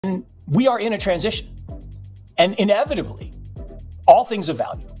we are in a transition, and inevitably, all things of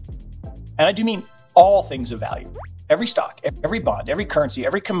value, and I do mean all things of value, every stock, every bond, every currency,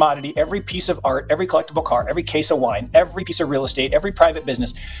 every commodity, every piece of art, every collectible car, every case of wine, every piece of real estate, every private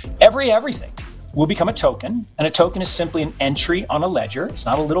business, everything will become a token. And a token is simply an entry on a ledger. It's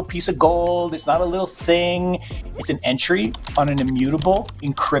not a little piece of gold. It's not a little thing. It's an entry on an immutable,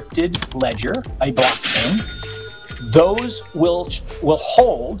 encrypted ledger, a blockchain. Those will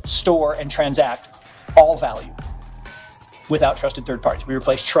hold, store, and transact all value without trusted third parties. We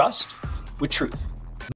replace trust with truth.